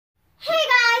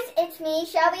me,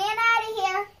 Shelby and Addie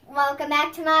here. Welcome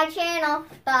back to my channel.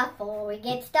 Before we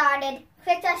get started,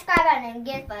 click the subscribe button and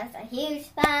give us a huge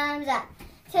thumbs up.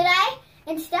 Today,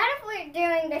 instead of we're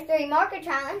doing the 3 marker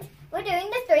challenge, we're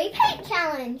doing the 3 paint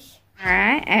challenge.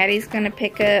 Alright, Addie's going to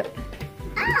pick up.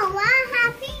 Oh, I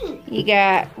have pink. You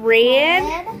got red.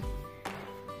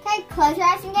 Okay, close your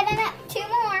eyes and get in it. 2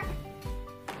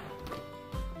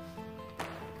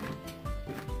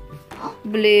 more.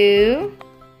 Blue.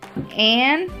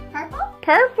 And Purple.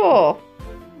 Purple.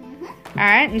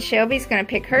 Alright, and Shelby's going to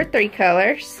pick her 3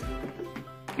 colors.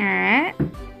 Alright.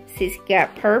 She's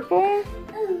got purple,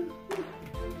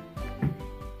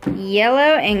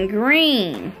 yellow, and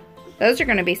green. Those are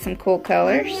going to be some cool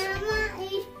colors.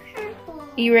 Purple.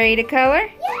 You ready to color?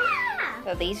 Yeah.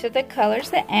 So these are the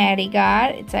colors that Addie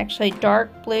got. It's actually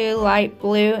dark blue, light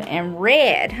blue, and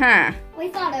red, huh? We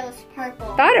thought it was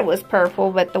purple. Thought it was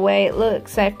purple, but the way it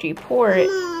looks after you pour it,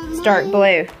 it's dark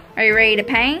blue. Are you ready to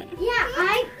paint? Yeah,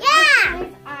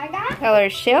 I got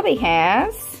Colors Shelby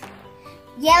has.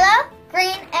 yellow,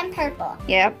 green, and purple.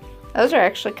 Yep. Those are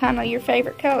actually kind of your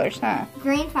favorite colors, huh?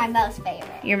 Green's my most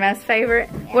favorite. Your most favorite?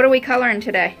 Yeah. What are we coloring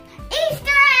today?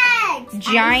 Easter eggs!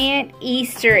 Giant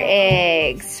Easter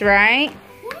eggs, right?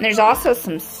 And there's also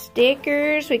some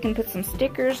stickers. We can put some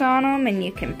stickers on them, and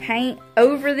you can paint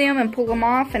over them and pull them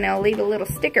off, and it'll leave a little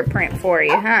sticker print for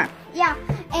you, huh? Yeah,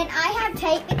 and I have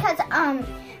tape because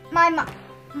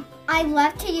I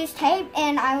love to use tape,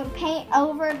 and I would paint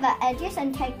over the edges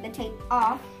and take the tape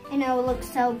off, and it will look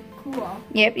so cool.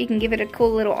 Yep, you can give it a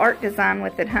cool little art design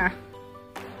with it, huh?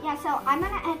 Yeah, so I'm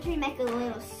gonna actually make a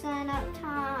little sun up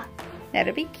top.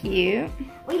 That'll be cute.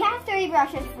 We have 3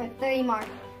 brushes for 3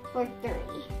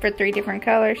 For 3 different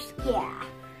colors? Yeah.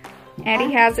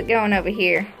 Addie, how's it going over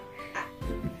here?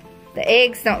 The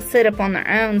eggs don't sit up on their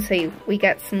own, so we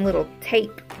got some little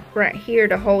tape right here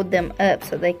to hold them up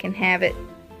so they can have it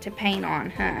to paint on,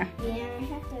 huh? Yeah, I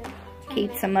have to.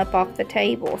 Keeps them up off the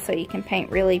table so you can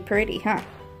paint really pretty, huh?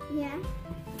 Yeah. Here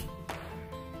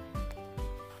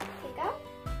you go.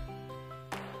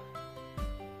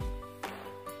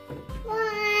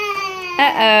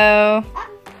 Uh-oh. Oh,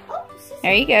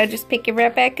 There you go. Just pick it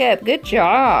right back up. Good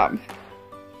job.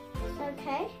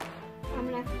 Okay. I'm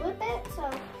going to flip it so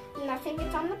nothing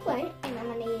gets on the plate, and I'm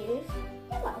going to use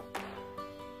yellow.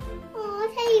 Oh,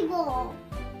 table.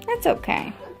 That's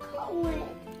okay. It.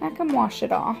 I can wash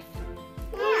it off.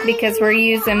 Because we're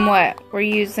using what? We're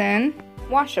using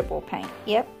washable paint.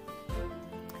 Yep.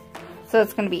 So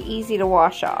it's going to be easy to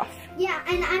wash off. Yeah,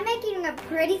 and I'm making a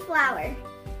pretty flower.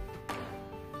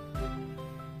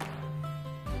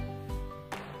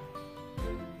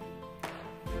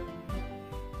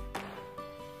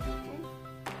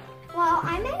 Well,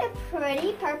 I made a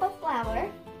pretty purple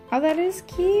flower. Oh, that is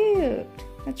cute.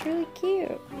 That's really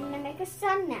cute. I'm going to make a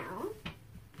sun now.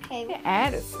 Okay. Look at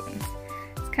Addison's.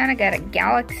 It's kind of got a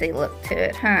galaxy look to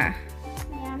it, huh? Yeah,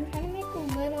 I'm trying to make a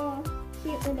little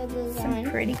cute little design.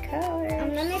 Some pretty colors.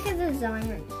 I'm going to make a design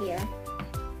right here.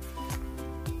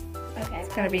 Okay.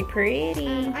 It's going to be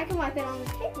pretty. I can wipe it on the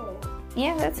table.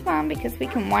 Yeah, that's fine because we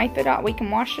can wipe it off. We can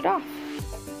wash it off.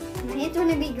 My hand's going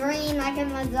to be green like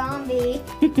I'm a zombie.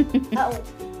 Oh.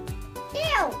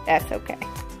 Ew. That's okay.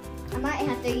 I might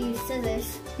have to use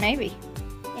scissors. Maybe.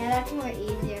 Yeah, that's more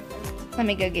easier for me. Let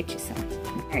me go get you some.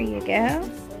 There you go.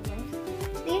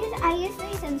 I use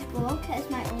these in school because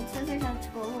my old scissors at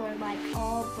school were like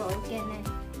all broken. And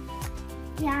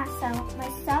yeah, so my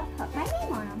stuff put my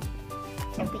name on them.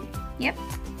 Sophie. Yep.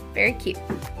 Very cute. I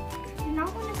do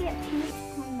not want to get paint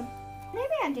on the...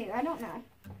 Maybe I do. I don't know.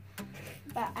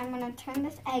 But I'm going to turn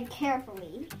this egg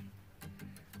carefully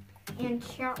and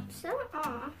chop some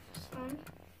off.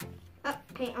 Oh,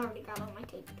 paint already got on my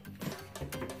tape.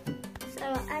 So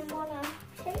I'm going to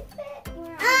tape it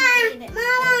where I need it.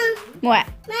 Mama! What?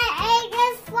 My egg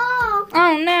is full.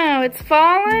 Oh no, it's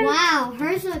falling? Wow,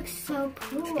 hers looks so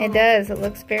cool. It does. It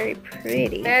looks very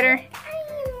pretty. Better.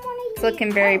 It's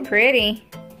looking very pretty.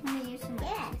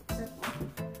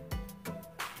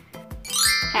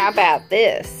 How about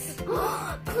this?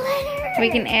 Glitter! We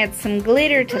can add some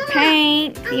glitter to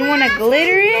paint. You want to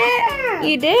glitter it?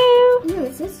 You do. Ew,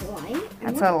 is this light?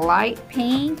 That's a light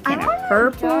pink and a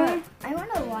purple. I want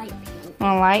a light pink.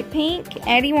 Want a light pink?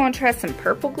 Addie, you want to try some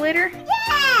purple glitter?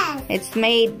 Yes! It's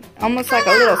made almost like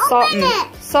a little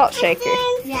salt shaker.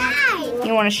 Yeah.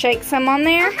 You want to shake some on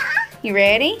there? You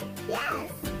ready?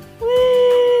 Yes.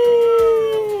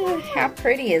 Woo! How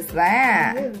pretty is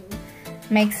that?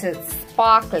 Makes it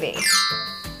sparkly.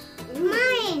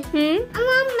 Mine. Hmm? I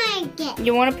want to make it.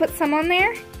 You want to put some on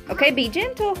there? Okay, be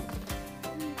gentle.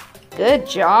 Good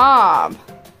job.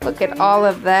 Look at all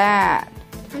of that.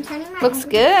 I'm turning my Looks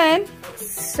good.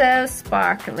 So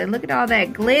sparkly. Look at all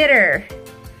that glitter.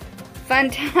 Fun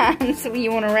times when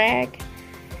you want a rag.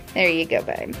 There you go,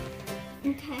 babe.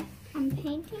 Okay, I'm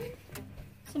painting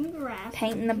some grass.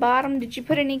 Painting the bottom. Did you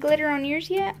put any glitter on yours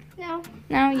yet? No.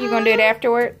 No? You're going to do it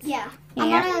afterwards? Yeah. Yeah.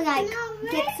 I'm gonna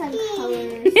like get some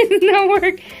colors. No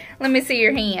work. Let me see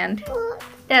your hand.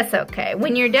 That's okay.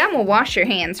 When you're done, we'll wash your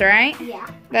hands, right? Yeah.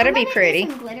 That'll be pretty. I'm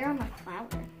gonna use some glitter on my flower.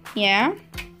 Yeah?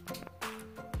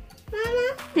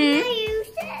 Mama, can I use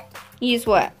it? Use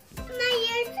what? Can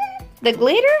I use it? The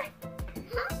glitter?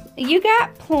 Huh? You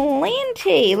got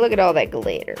plenty. Look at all that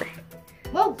glitter.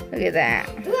 Whoa. Look at that.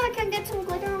 Ooh, I can get some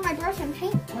glitter on my brush and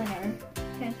paint glitter.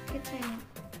 Okay, get some.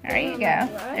 There you go.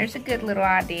 There's a good little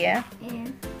idea.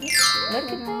 And Look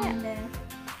at that.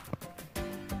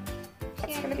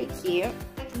 That's going to be cute.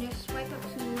 I can just swipe up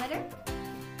some glitter.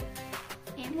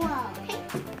 And paint.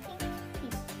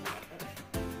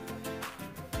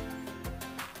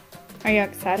 Are you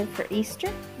excited for Easter?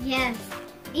 Yes.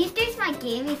 Easter's my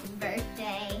Gammy's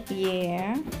birthday.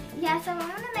 Yeah. Yeah, so I'm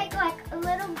gonna make like a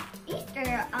little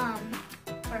Easter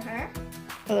for her.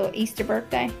 A little Easter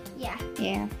birthday? Yeah.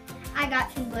 Yeah. I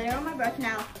got some glitter on my brush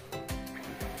now.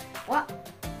 What?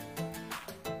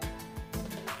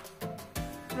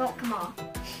 Won't come off.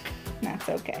 That's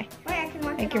okay. Wait, I can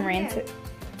work I it can on rinse here. it.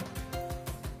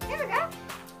 There we go.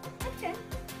 That's good.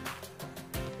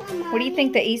 What do you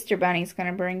think the Easter Bunny's going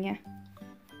to bring you?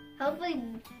 Hopefully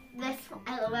this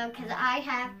LOL, because I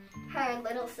have her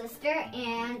little sister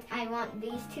and I want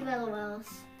these two LOLs.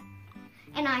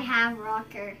 And I have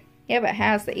Rocker. Yeah, but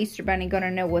how's the Easter Bunny going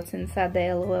to know what's inside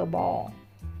the LOL ball?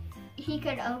 He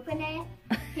could open it.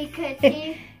 He could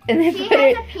see. And then She put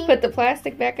has a pink- put the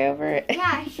plastic back over it?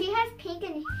 Yeah, she has pink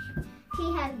and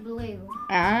he has blue.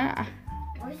 Ah.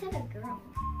 Or is it a girl?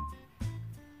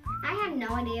 I have no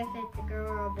idea if it's a girl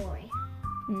or a boy.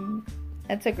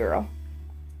 That's a girl.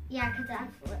 Yeah, because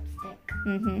that's lipstick.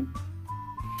 Mm-hmm.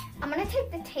 I'm going to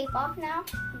take the tape off now,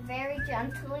 very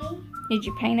gently. Did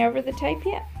you paint over the tape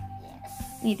yet? Yes.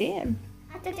 You did.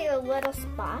 I have to do a little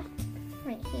spot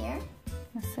right here.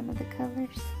 With some of the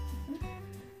colors.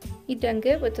 You've done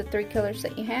good with the 3 colors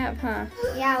that you have, huh?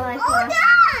 Yeah, like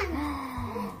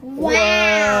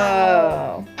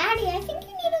Wow. Addie, I think you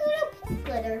need a little pink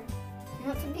glitter. You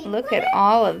want some pink Look glitter? at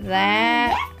all of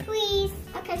that. Yes, please.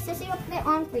 Okay, Sissy will put it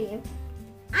on for you.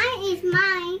 I need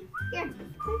mine. Here.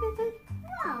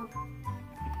 Wow.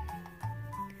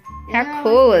 How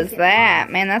cool is that?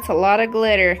 Man, that's a lot of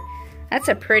glitter. That's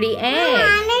a pretty egg.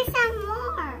 I need some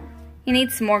more. You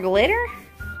need some more glitter?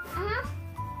 Uh-huh.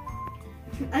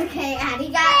 Okay, Addie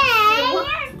got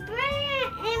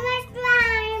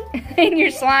In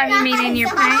your slime, you mean in your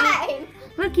paint? paint?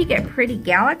 Look, you get pretty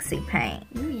galaxy paint.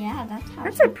 Ooh, yeah, that's how.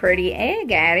 That's a pretty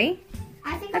egg, Addie.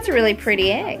 I think That's I'm a really gonna mix pretty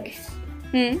some egg. colors.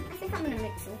 Hmm? I think I'm gonna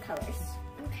mix some colors.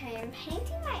 Okay, I'm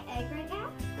painting my egg right now.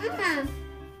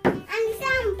 I need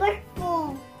some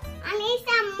purple. I need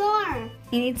some more.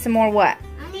 You need some more what?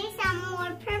 I need some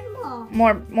more purple.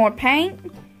 More paint?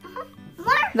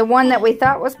 More? The one that we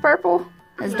thought was purple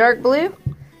is dark blue?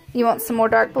 You want some more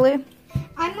dark blue?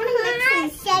 I'm gonna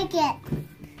mix and shake it.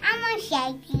 I'm gonna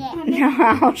shake it. No,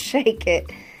 I'll shake it.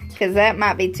 Because that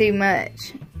might be too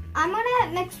much. I'm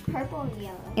gonna mix purple and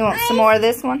yellow. You want some more of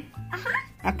this one?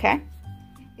 Uh-huh. Okay.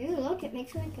 Ooh, look, it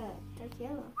makes like a dark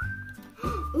yellow.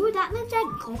 Ooh, that looks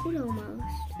like gold almost.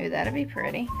 Ooh, that'd be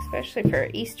pretty. Especially for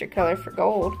Easter color for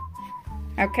gold.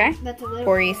 Okay. That's a little.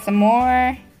 Pour you some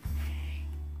more.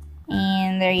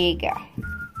 And there you go.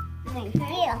 Thank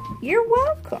you. You're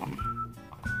welcome.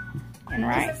 And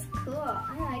right? This is cool.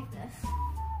 I like this.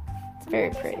 It's very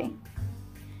pretty.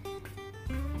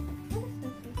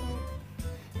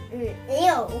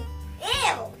 Ew.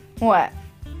 Ew. What?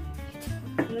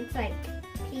 It looks like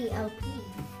P.O.P.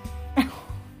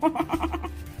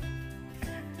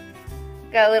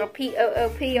 Got a little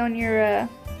P-O-O-P on your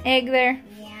egg there?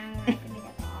 Yeah, I'm not gonna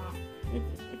get that off.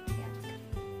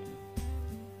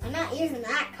 I'm not using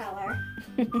that color.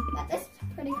 But this is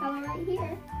a pretty color right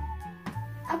here.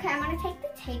 Okay, I'm gonna take the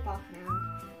tape off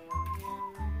now.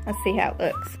 Let's see how it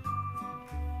looks.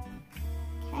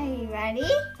 Okay, you ready?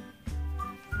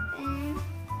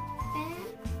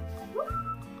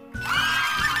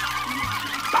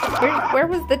 Where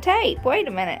was the tape? Wait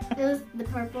a minute. It was the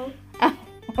purple. Oh,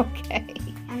 okay.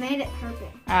 I made it purple.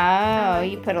 Oh,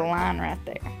 you put a line right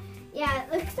there. Yeah,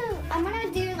 it looks so. I'm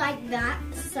gonna do like that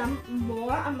some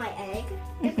more on my egg.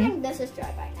 I think this is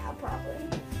dry by now,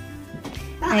 probably.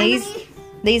 But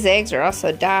These eggs are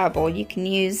also dyeable. You can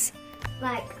use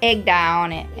like egg dye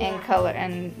on it Yeah. and color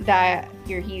and dye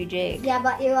your huge egg. yeah,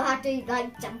 but you will have to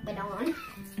like jump it on.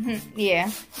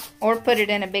 Yeah. Or put it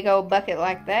in a big old bucket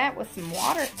like that with some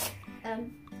water.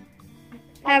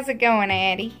 How's it going,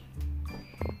 Addie?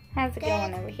 How's it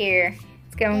going over here?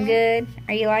 It's going good.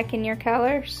 Are you liking your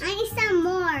colors? I need some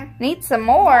more. Need some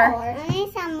more? I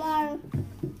need some more.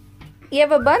 You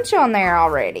have a bunch on there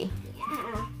already.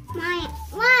 Yeah.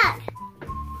 Look.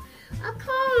 Oh,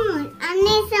 come on. I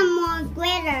need some more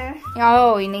glitter.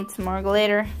 Oh, you need some more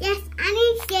glitter? Yes, I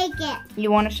need to shake it.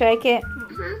 You want to shake it?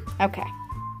 Uh-huh. Okay.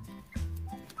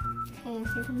 Okay,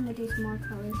 so I'm going to do some more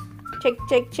colors. Shake,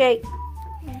 shake, shake.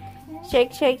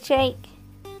 Shake, shake, shake.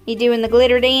 You doing the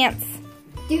glitter dance?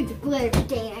 Do the glitter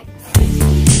dance.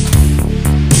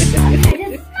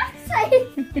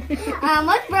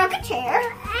 Let's broke a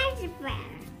chair.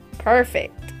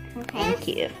 Perfect. Okay. Thank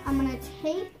you. I'm gonna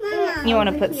tape it. You want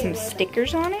to put some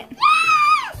stickers on it?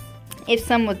 Yes! If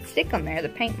some would stick on there, the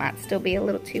paint might still be a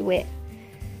little too wet.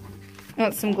 You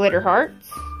want some glitter hearts?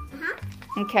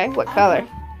 Uh-huh. Okay, what color?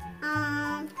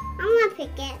 I'm gonna pick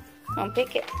it. Don't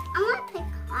pick it. I'm gonna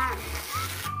pick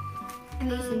hearts. I'm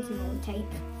using some old tape.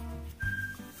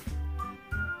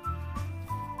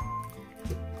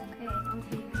 Okay, don't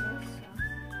pick this.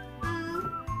 I'm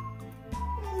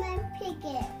gonna pick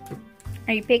it.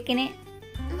 Are you picking it?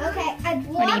 Okay, I What are you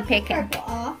blocked the picking? purple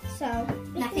off, so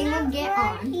nothing will get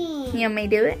on. You want me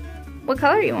to do it? What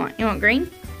color you want? You want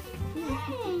green?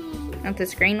 Want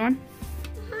this green one?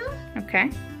 Okay.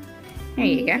 There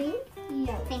you go.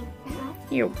 Yellow.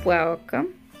 You're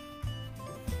welcome.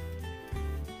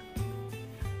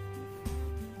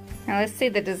 Now let's see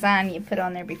the design you put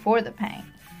on there before the paint.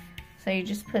 So you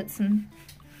just put some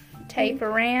tape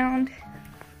around.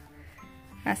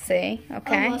 I see.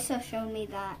 Okay. Melissa showed me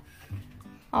that.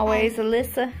 Always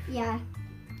Alyssa Yeah.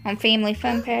 on Family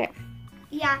Fun Pack.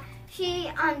 Yeah,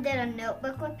 she did a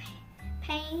notebook with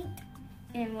paint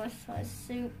and was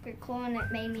super cool, and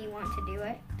it made me want to do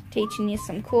it. Teaching you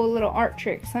some cool little art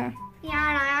tricks, huh? Yeah,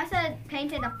 and I also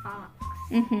painted a fox.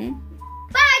 Mm-hmm.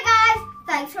 Bye, guys.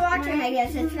 Thanks for watching. Make sure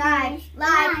to subscribe,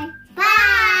 like,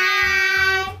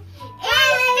 bye.